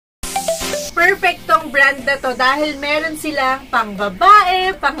Perfect tong brand na to dahil meron silang pang babae,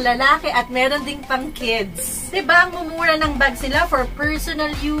 pang lalaki, at meron ding pang kids. Diba, ang mumura ng bag sila for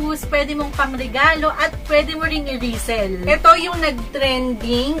personal use, pwede mong pang regalo, at pwede mo ring i-resell. Ito yung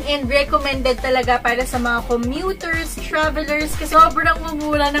nag-trending and recommended talaga para sa mga commuters, travelers, kasi sobrang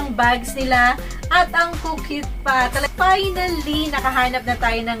mumura ng bags nila at ang cute pa. Finally, nakahanap na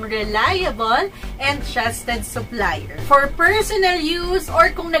tayo ng reliable and trusted supplier. For personal use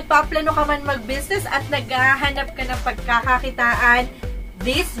or kung nagpaplano ka man mag-business at naghahanap ka ng pagkakakitaan,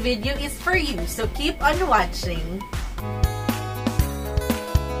 this video is for you. So keep on watching.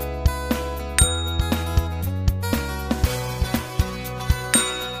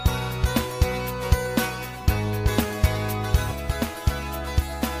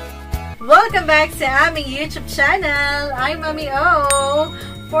 Welcome back sa aming YouTube channel. I'm Mami O.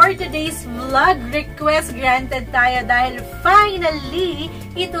 For today's vlog, request granted tayo dahil finally,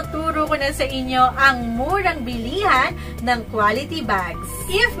 ituturo ko na sa inyo ang murang bilihan ng quality bags.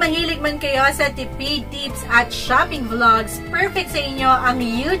 If mahilig man kayo sa tipid tips at shopping vlogs, perfect sa inyo ang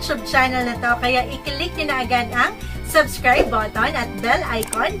YouTube channel na to. Kaya i-click nyo na agad ang subscribe button at bell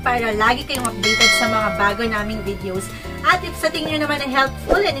icon para lagi kayong updated sa mga bago naming videos. At if sa tingin nyo naman na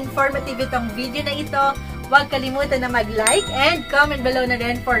helpful and informative itong video na ito, huwag kalimutan na mag-like and comment below na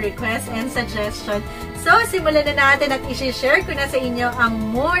rin for requests and suggestion. So, simulan na natin at i-share ko na sa inyo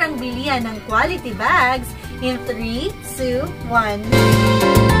ang murang bilihan ng quality bags in 3, 2, 1.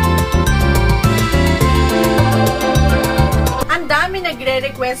 Ang dami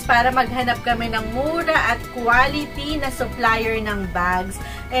nagre-request para maghanap kami ng mura at quality na supplier ng bags.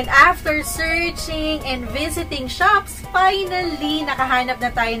 And after searching and visiting shops, finally, nakahanap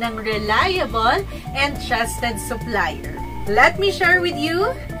na tayo ng reliable and trusted supplier. Let me share with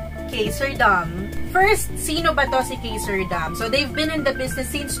you, K-Sir-Dom. First, sino ba to si K-Sir-Dom? So, they've been in the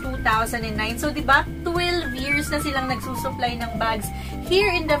business since 2009. So, diba, 12 years na silang nagsusupply ng bags here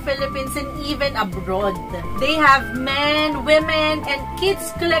in the Philippines and even abroad. They have men, women, and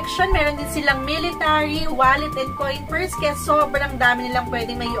kids collection. Meron din silang military, wallet, and coin purse. Kaya sobrang dami nilang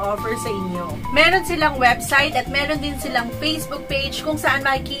pwedeng may offer sa inyo. Meron silang website at meron din silang Facebook page kung saan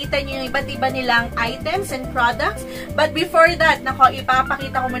makikita nyo yung iba't iba nilang items and products. But before that, nako,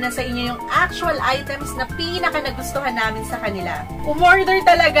 ipapakita ko muna sa inyo yung actual items na pinaka nagustuhan namin sa kanila. Umorder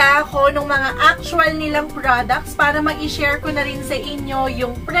talaga ako ng mga actual nilang products para ma-share ko na rin sa inyo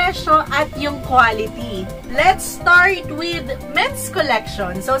yung presyo at yung quality. Let's start with men's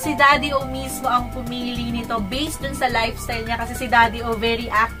collection. So, si Daddy O mismo ang pumili nito based dun sa lifestyle niya kasi si Daddy O very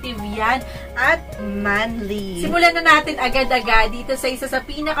active yan at manly. Simulan na natin agad-agad dito sa isa sa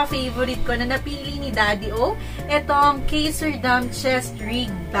pinaka-favorite ko na napili ni Daddy O, itong K-Sir-Dom chest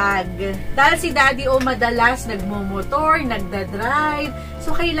rig bag. Dahil si Daddy O madalas nagmumotor, nagdadrive,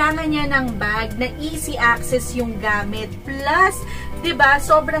 so kailangan niya ng bag na easy access yung gamit. Plus, diba,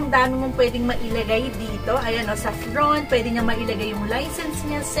 sobrang dami mong pwedeng mailagay dito. Ayan o, sa front, pwede niya mailagay yung license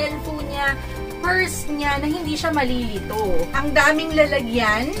niya, cellphone niya, purse niya, na hindi siya malilito. Ang daming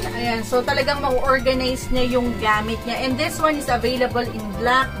lalagyan. Ayan, so talagang ma-organize niya yung gamit niya. And this one is available in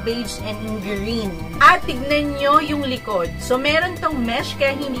black, beige, and in green. At tignan nyo yung likod. So meron tong mesh,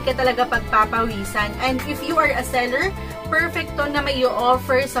 kaya hindi ka talaga pagpapawisan. And if you are a seller, perfect to na may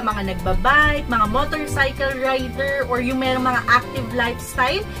offer sa mga nagbabike, mga motorcycle rider, or yung merong mga active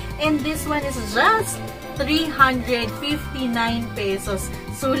lifestyle. And this one is just 359 pesos.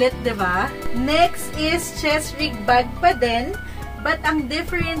 Sulit, diba? Next is chest rig bag pa din. But ang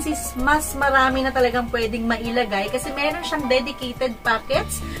difference is mas marami na talagang pwedeng mailagay kasi meron siyang dedicated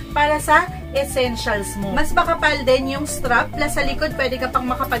pockets para sa essentials mo. Mas makapal din yung strap, plus sa likod pwede ka pang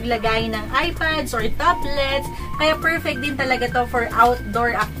makapaglagay ng iPads or tablets, kaya perfect din talaga to for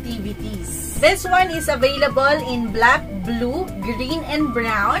outdoor activities. This one is available in black, blue, green, and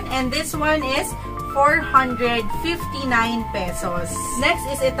brown, and this one is 459 pesos. Next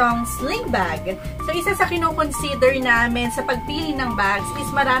is itong sling bag. So, isa sa kinoconsider namin sa pagpili ng bags is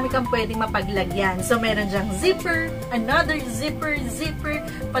marami kang pwedeng mapaglagyan. So, meron dyang zipper, another zipper,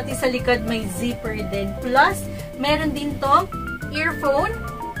 pati sa likod may zipper din. Plus, meron din tong earphone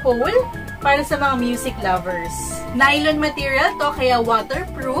hole para sa mga music lovers. Nylon material to, kaya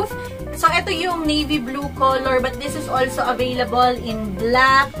waterproof. So, ito yung navy blue color, but this is also available in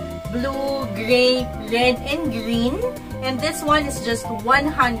black, blue, gray, red, and green. And this one is just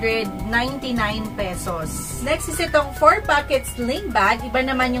 199 pesos. Next is itong 4-pocket sling bag. Iba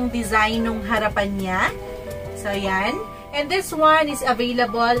naman yung design ng harapan niya. So, yan. And this one is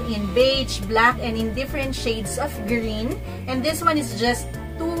available in beige, black, and in different shades of green. And this one is just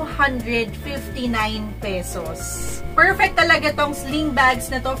 299 159 pesos. Perfect talaga tong sling bags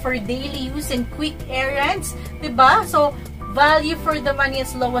na to for daily use and quick errands, diba? So, value for the money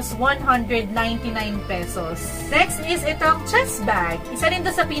as low as 199 pesos. Next is itong chest bag. Isa rin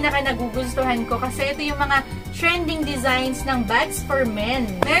to sa pinaka nagugustuhan ko kasi ito yung mga trending designs ng bags for men.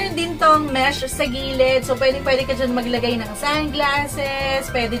 Meron din tong mesh sa gilid. So, pwede ka dyan maglagay ng sunglasses,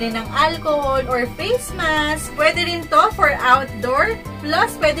 pwede din ng alcohol or face mask. Pwede rin to for outdoor.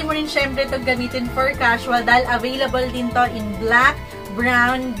 Plus, pwede mo rin syempre ito gamitin for casual dahil available din to in black,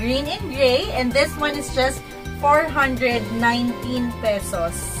 brown, green, and gray. And this one is just 419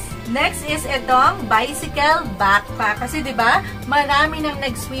 pesos. Next is itong bicycle backpack. Kasi 'di ba, marami nang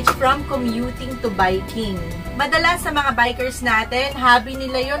nag-switch from commuting to biking. Madalas sa mga bikers natin, hobby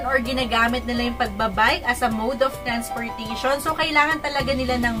nila 'yon or ginagamit nila yung pagbabike as a mode of transportation. So kailangan talaga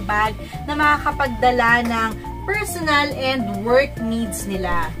nila ng bag na makakapagdala ng personal and work needs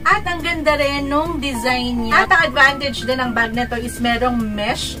nila. At ang ganda rin nung design niya. At ang advantage din ng bag na to is merong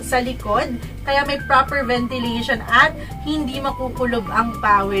mesh sa likod. Kaya may proper ventilation at hindi makukulog ang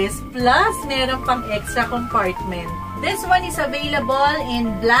pawis. Plus, meron pang extra compartment. This one is available in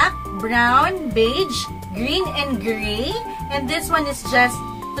black, brown, beige, green, and gray. And this one is just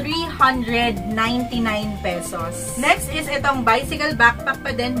 399 pesos. Next is itong bicycle backpack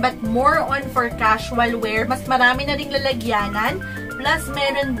pa din but more on for casual wear. Mas marami na ring lalagyanan. Plus,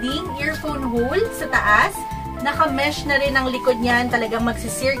 meron ding earphone hole sa taas. Naka-mesh na rin ang likod niyan. Talagang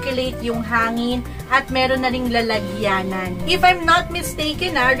magsisirculate yung hangin at meron na ring lalagyanan. If I'm not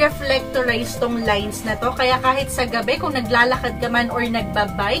mistaken, reflectorized tong lines na to. Kaya kahit sa gabi, kung naglalakad ka man or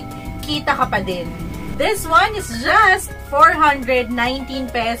nagbabike, kita ka pa din. This one is just 419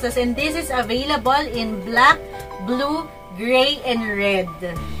 pesos and this is available in black, blue, gray, and red.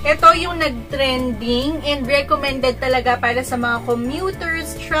 Ito yung nag-trending and recommended talaga para sa mga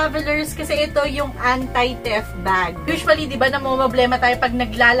commuters, travelers, kasi ito yung anti-theft bag. Usually, di ba, namumblema tayo pag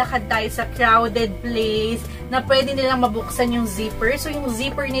naglalakad tayo sa crowded place na pwede nilang mabuksan yung zipper. So, yung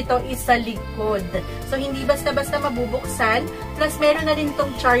zipper nito is sa likod. So, hindi basta-basta mabubuksan. Plus, meron na rin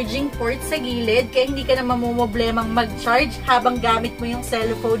tong charging port sa gilid kaya hindi ka na mamumoblemang mag-charge habang gamit mo yung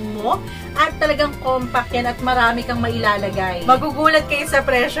cellphone mo. At talagang compact yan at marami kang mailalagay. Magugulat kayo sa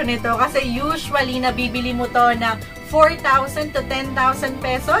presyo nito kasi usually nabibili mo to ng 4,000 to 10,000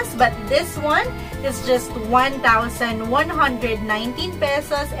 pesos. But this one is just 1,119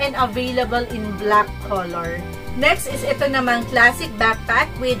 pesos and available in black color. Next is ito namang classic backpack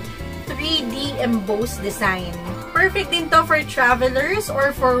with 3D embossed design. Perfect din to for travelers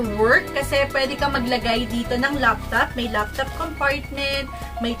or for work kasi pwede kang maglagay dito ng laptop. May laptop compartment,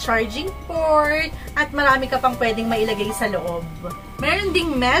 may charging port, at marami ka pang pwedeng mailagay sa loob. Meron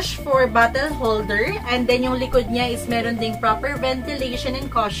ding mesh for bottle holder and then yung likod niya is meron ding proper ventilation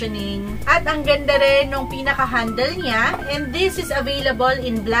and cushioning. At ang ganda rin nung pinaka-handle niya and this is available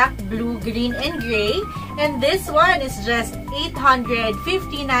in black, blue, green, and gray. And this one is just 859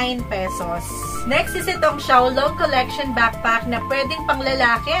 pesos. Next is itong Xiaolong Collection Backpack na pwedeng pang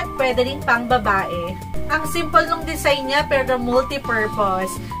lalaki at pwede rin pang babae. Ang simple ng design niya pero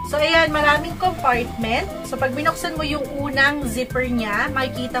multi-purpose. So, ayan, maraming compartment. So, pag binuksan mo yung unang zipper niya,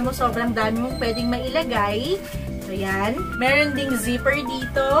 makikita mo sobrang dami mong pwedeng mailagay. So, ayan. Meron ding zipper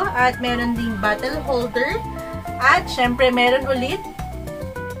dito at meron ding bottle holder. At, syempre, meron ulit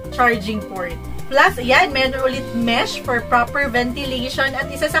charging port. Plus, ayan, meron ulit mesh for proper ventilation.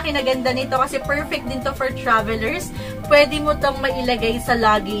 At isa sa kinaganda nito kasi perfect din to for travelers. Pwede mo tong mailagay sa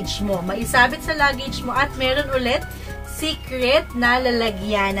luggage mo. Maisabit sa luggage mo at meron ulit secret na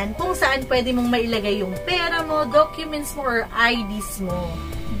lalagyanan kung saan pwede mong mailagay yung pera mo, documents mo, or IDs mo.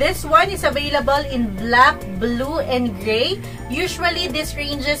 This one is available in black, blue, and gray. Usually, this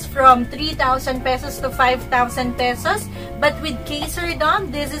ranges from 3,000 pesos to 5,000 pesos. But with Kaserdom,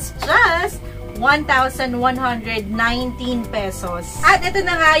 this is just 1,119 pesos. At ito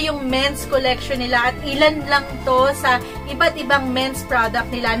na nga yung men's collection nila at ilan lang to sa iba't ibang men's product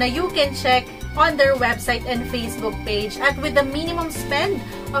nila na you can check on their website and Facebook page. At with the minimum spend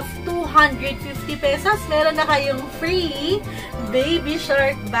of 250 pesos, meron na kayong free baby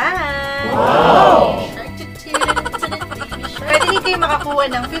shark bag. Wow! Pwede din kayo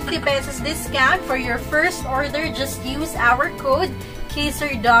makakuha ng 50 pesos discount for your first order. Just use our code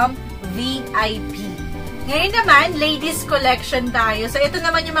Kaserdom VIP. Ngayon naman, ladies collection tayo. So, ito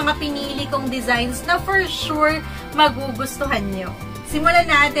naman yung mga pinili kong designs na for sure magugustuhan nyo. Simulan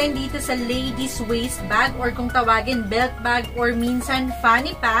natin dito sa ladies waist bag or kung tawagin belt bag or minsan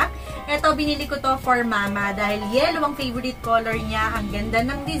fanny pack. Ito, binili ko to for mama dahil yellow ang favorite color niya. Ang ganda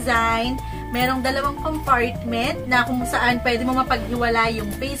ng design. Merong 2 compartment na kung saan pwede mo mapaghiwala yung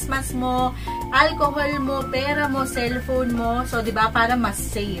face mask mo, alcohol mo, pera mo, cellphone mo. So, diba, para mas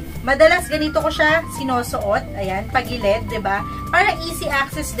safe. Madalas ganito ko siya sinusuot. Ayan, pagilid, diba? Para easy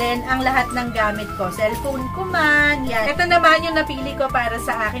access din ang lahat ng gamit ko. Cellphone ko man. Yan. Ito naman yung napili ko para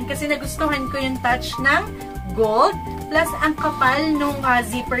sa akin kasi nagustuhan ko yung touch ng gold. Plus, ang kapal nung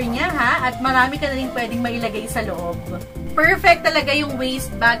zipper niya, ha? At marami ka na rin pwedeng mailagay sa loob. Perfect talaga yung waist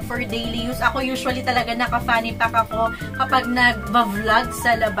bag for daily use. Ako usually talaga naka-fanny pack ako kapag nag-vlog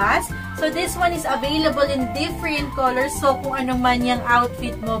sa labas. So this one is available in different colors. So kung ano man yung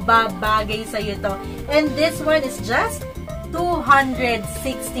outfit mo, babagay sa'yo to. And this one is just 269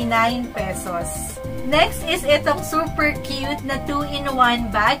 pesos. Next is itong super cute na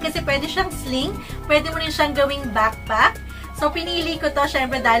 2-in-1 bag. Kasi pwede siyang sling. Pwede mo rin siyang gawing backpack. So, pinili ko to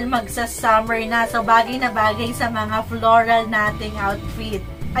syempre dahil magsa-summer na. So, bagay na bagay sa mga floral nating outfit.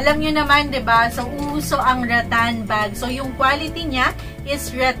 Alam nyo naman, diba? So, uso ang rattan bag. So, yung quality niya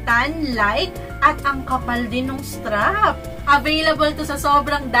is rattan-like at ang kapal din ng strap. Available to sa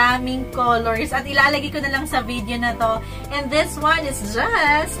sobrang daming colors. At ilalagay ko na lang sa video na to. And this one is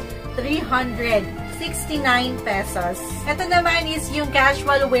just 369 pesos. Ito naman is yung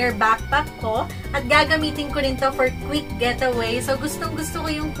casual wear backpack ko at gagamitin ko rin to for quick getaway. So, gustong-gusto ko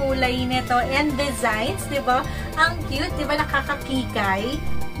yung kulay nito and designs, diba? Ang cute, diba? Nakakakikay.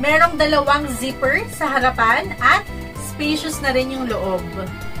 Merong 2 zipper sa harapan at spacious na rin yung loob.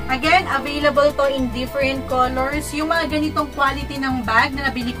 Again, available to in different colors. Yung mga ganitong quality ng bag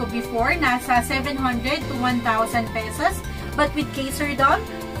na nabili ko before, nasa 700 to 1,000 pesos. But with Kaserdom,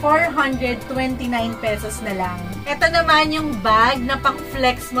 429 pesos na lang. Ito naman yung bag na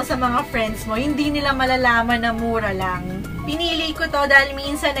pang-flex mo sa mga friends mo. Hindi nila malalaman na mura lang. Pinili ko to dahil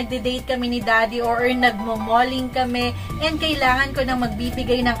minsan nagde-date kami ni Daddy or nagmo-malling kami and kailangan ko nang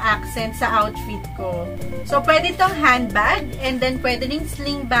magbibigay ng accent sa outfit ko. So, pwede tong handbag and then pwede ring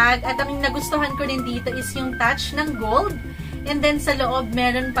sling bag at ang nagustuhan ko rin dito is yung touch ng gold. And then sa loob,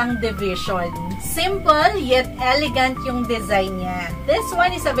 meron pang division. Simple, yet elegant yung design niya. This one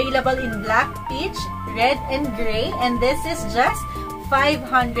is available in black, peach, red, and gray. And this is just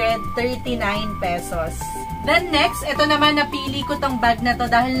 539 pesos. Then next, ito naman napili ko tong bag na to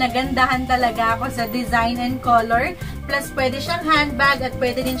dahil nagandahan talaga ako sa design and color. Plus, pwede siyang handbag at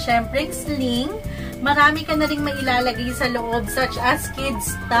pwede din syempre sling. Marami ka na rin mailalagay sa loob such as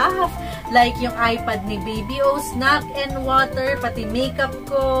kids stuff. Like yung iPad ni Baby O, snack and water, pati makeup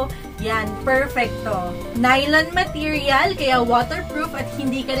ko. Yan, perfect to. Nylon material, kaya waterproof at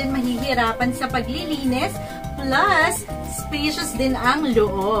hindi ka rin mahihirapan sa paglilinis. Plus, spacious din ang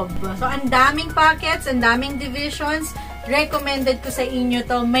loob. So, ang daming pockets, ang daming divisions. Recommended ko sa inyo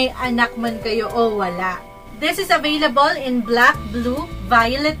to, may anak man kayo o wala. This is available in black, blue,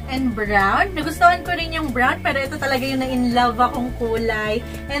 violet, and brown. Nagustuhan ko rin yung brown, pero ito talaga yung na-in-love akong kulay.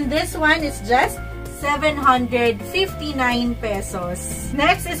 And this one is just 759 pesos.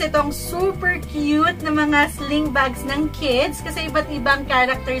 Next is itong super cute na mga sling bags ng kids. Kasi iba't ibang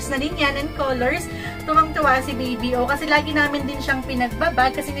characters na rin yan and colors. Tuwang-tuwa si Baby O kasi lagi namin din siyang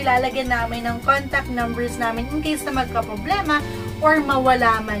pinagbabag kasi nilalagyan namin ng contact numbers namin in case na magka-problema or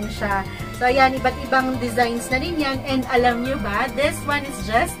mawala man siya. So, ayan, iba't ibang designs na rin yan. And alam nyo ba, this one is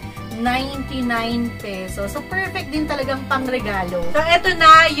just 99 pesos. So, perfect din talagang pangregalo. So, eto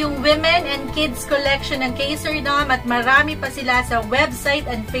na yung women and kids collection ng Kaserdom at marami pa sila sa website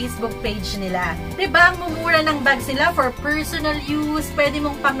and Facebook page nila. Diba, ang mumura ng bag sila for personal use, pwede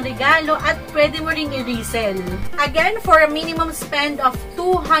mong pangregalo at pwede mo ring i-resell. Again, for a minimum spend of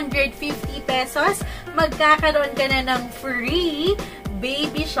 250 pesos, magkakaroon ka na ng free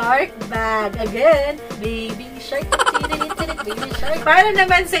Baby Shark bag. Again, Baby Shark. Baby Shark. Para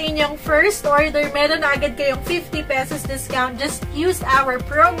naman sa inyong first order, meron na agad kayong 50 pesos discount. Just use our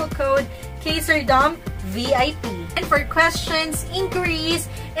promo code Kaserdom VIP. And for questions, inquiries,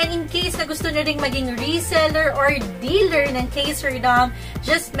 and in case na gusto nyo ring maging reseller or dealer ng Kaserdom,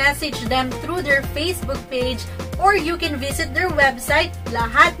 just message them through their Facebook page or you can visit their website.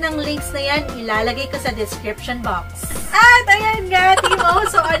 Lahat ng links na yan ilalagay ko sa description box. At ayan nga, Team O,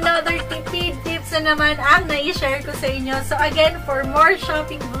 so another tipid tips na naman ang na-share ko sa inyo. So again, for more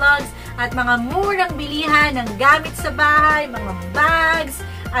shopping vlogs at mga murang bilihan ng gamit sa bahay, mga bags,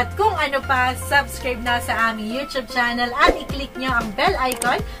 at kung ano pa, subscribe na sa aming YouTube channel at i-click nyo ang bell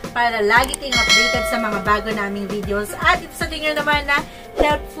icon para lagi kayong updated sa mga bago naming videos. At if sa tingin naman na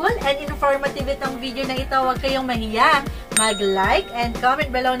helpful and informative itong video na ito, huwag kayong mahiyang mag-like and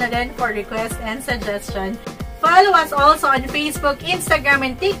comment below na rin for request and suggestion. Follow us also on Facebook, Instagram,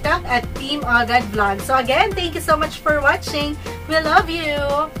 and TikTok at Team Agad Vlog. So again, thank you so much for watching. We love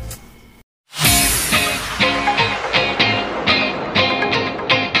you! Bye!